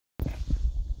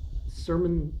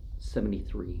Sermon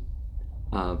 73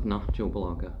 of Nahjul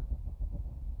Balagah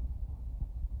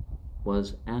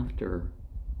was after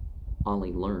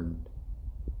Ali learned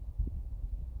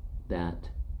that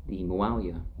the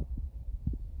Muawiyah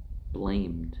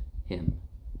blamed him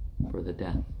for the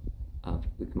death of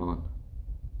Uthman.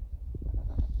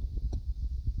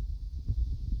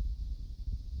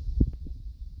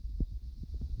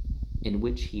 In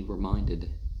which he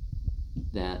reminded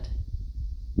that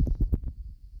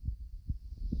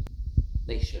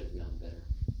they should have known better.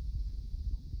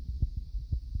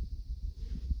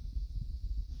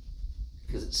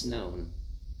 Because it's known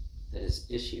that his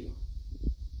issue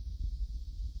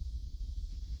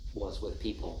was with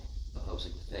people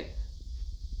opposing the faith,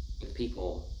 with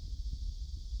people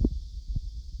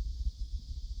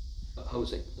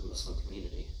opposing the Muslim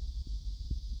community,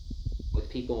 with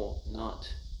people not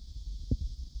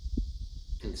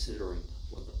considering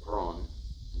what the Quran,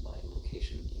 and by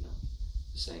implication,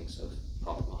 the sayings of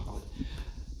Prophet Muhammad,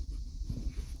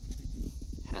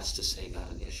 has to say about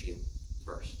an issue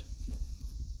first.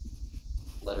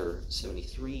 Letter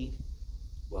 73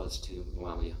 was to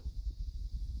Muawiyah.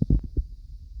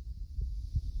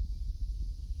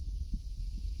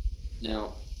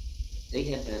 Now, they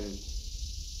had been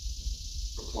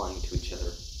replying to each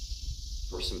other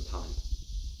for some time.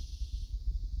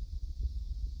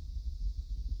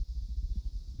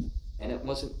 And it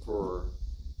wasn't for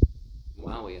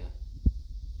Muawiyah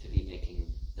to be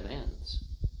making demands.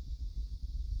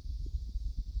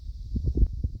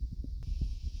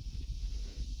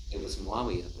 It was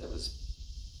Muawiyah that was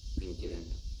being given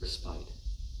respite.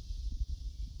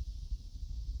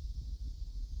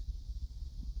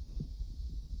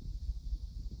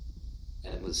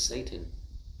 And it was Satan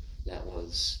that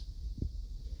was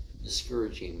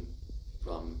discouraging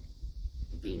from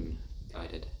being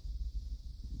guided.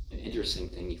 An interesting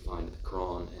thing you find in the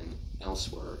Quran and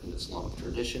elsewhere in Islamic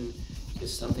tradition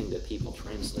is something that people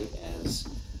translate as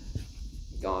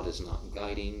God is not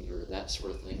guiding or that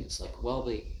sort of thing. It's like, well,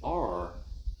 they are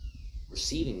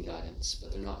receiving guidance,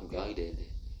 but they're not guided,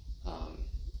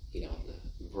 the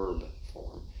verb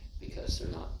form, because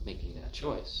they're not making that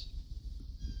choice.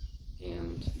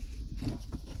 And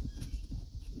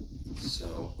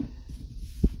so,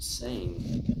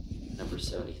 saying number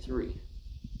 73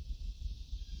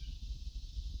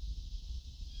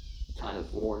 kind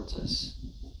of warns us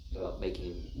about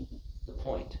making the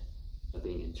point of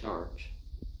being in charge.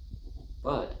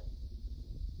 But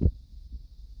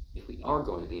if we are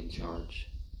going to be in charge,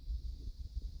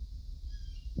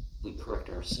 we correct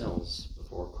ourselves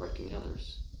before correcting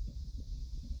others.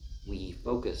 We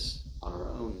focus on our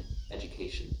own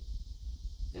education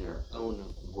and our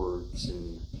own words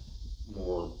and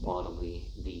more bodily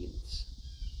deeds.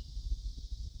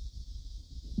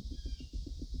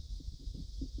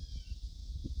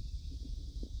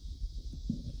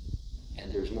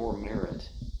 And there's more merit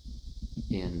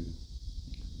in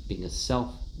being a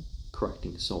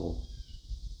self-correcting soul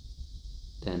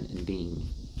than in being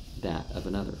that of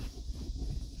another.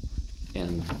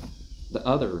 And the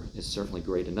other is certainly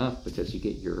great enough because you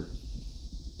get your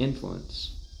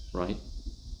influence, right?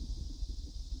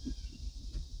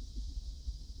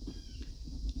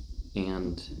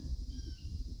 And,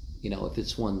 if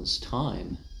it's one's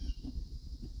time,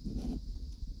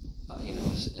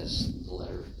 as the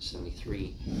letter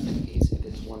 73 indicates, if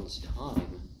it's one's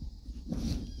time,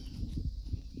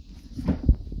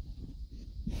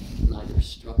 neither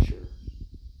structure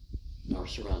nor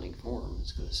surrounding form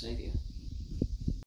is going to save you.